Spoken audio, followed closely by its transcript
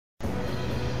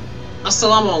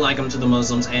Assalamu alaikum to the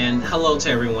Muslims and hello to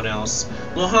everyone else.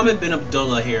 Mohammed bin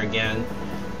Abdullah here again.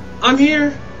 I'm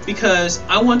here because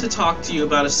I want to talk to you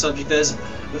about a subject that is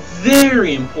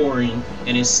very important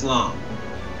in Islam.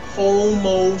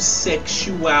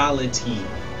 Homosexuality.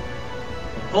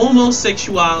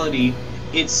 Homosexuality,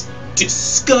 it's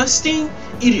disgusting,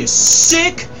 it is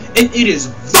sick, and it is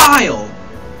vile.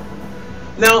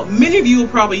 Now, many of you are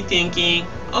probably thinking,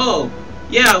 oh,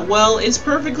 yeah, well, it's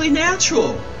perfectly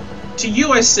natural. To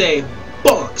you I say,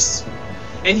 bollocks.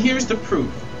 And here's the proof.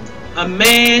 A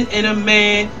man and a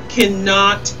man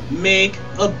cannot make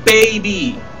a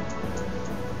baby.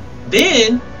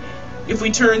 Then, if we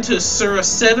turn to Surah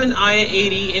 7, Ayah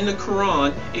 80 in the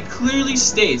Quran, it clearly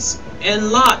states,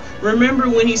 and Lot, remember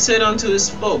when he said unto his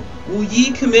folk, will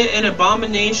ye commit an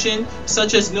abomination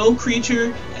such as no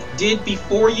creature did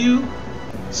before you?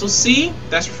 So see,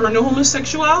 that's referring to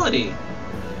homosexuality.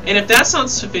 And if that's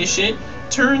not sufficient,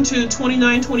 turn to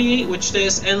 29:28, which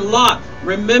says, and Lot,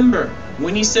 remember,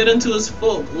 when he said unto his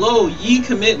folk, lo, ye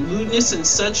commit lewdness and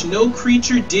such no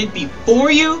creature did before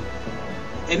you?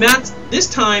 And that, this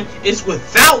time, is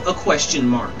without a question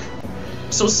mark.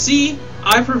 So see,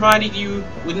 I provided you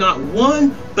with not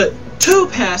one, but two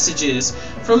passages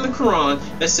from the Quran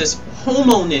that says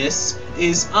homoness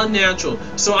is unnatural.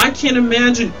 So I can't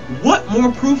imagine what more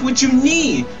proof would you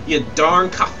need, you darn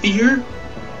kafir.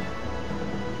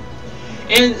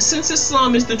 And since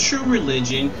Islam is the true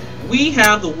religion, we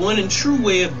have the one and true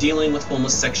way of dealing with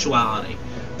homosexuality.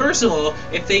 First of all,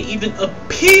 if they even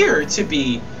appear to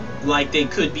be like they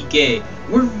could be gay,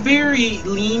 we're very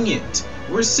lenient.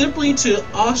 We're simply to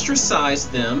ostracize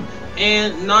them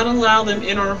and not allow them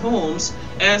in our homes,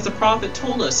 as the Prophet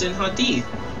told us in Hadith.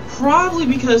 Probably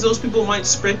because those people might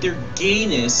spread their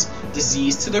gayness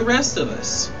disease to the rest of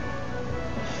us.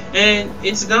 And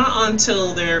it's not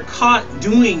until they're caught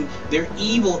doing their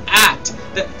evil act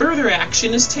that further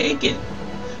action is taken.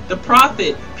 The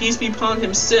Prophet, peace be upon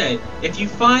him, said, if you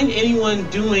find anyone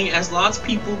doing as Lot's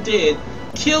people did,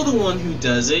 kill the one who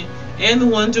does it and the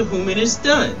one to whom it is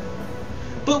done.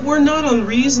 But we're not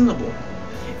unreasonable.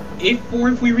 If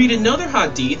we read another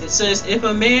hadith, it says, if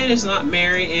a man is not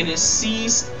married and is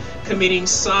seized committing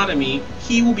sodomy,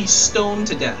 he will be stoned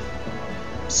to death.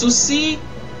 So see,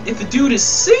 if the dude is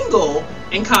single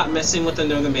and caught messing with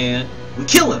another man, we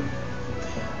kill him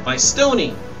by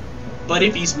stoning. But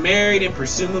if he's married and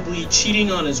presumably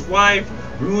cheating on his wife,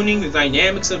 ruining the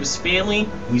dynamics of his family,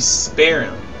 we spare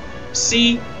him.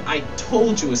 See, I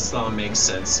told you Islam makes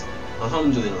sense.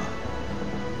 Alhamdulillah.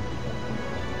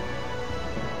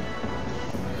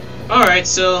 Alright,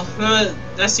 so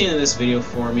that's the end of this video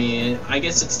for me. I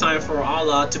guess it's time for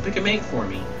Allah to pick a mate for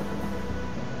me.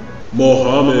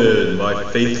 Mohammed, my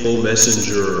faithful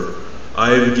messenger,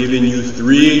 I have given you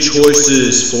 3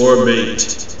 choices for a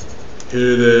mate.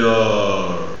 Here they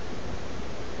are.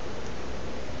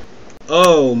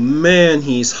 Oh man,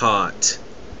 he's hot.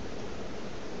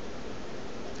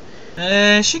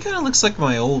 She kind of looks like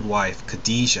my old wife,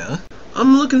 Khadijah.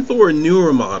 I'm looking for a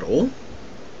newer model.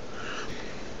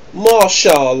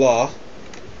 MashaAllah.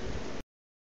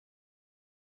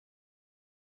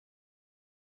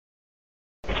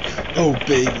 Oh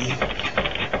baby,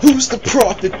 who's the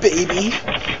prophet, baby?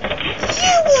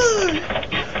 You are!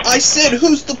 I said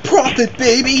who's the prophet,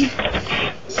 baby?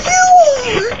 You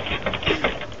are!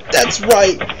 That's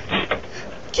right.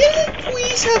 Can I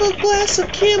please have a glass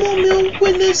of camel milk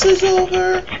when this is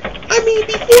over? I mean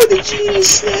before the genie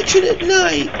snatch it at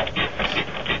night.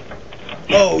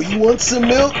 Oh, you want some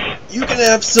milk? You can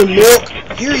have some milk.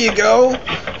 Here you go.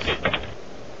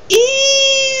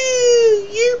 Ew,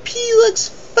 your pee looks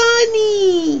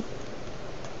funny.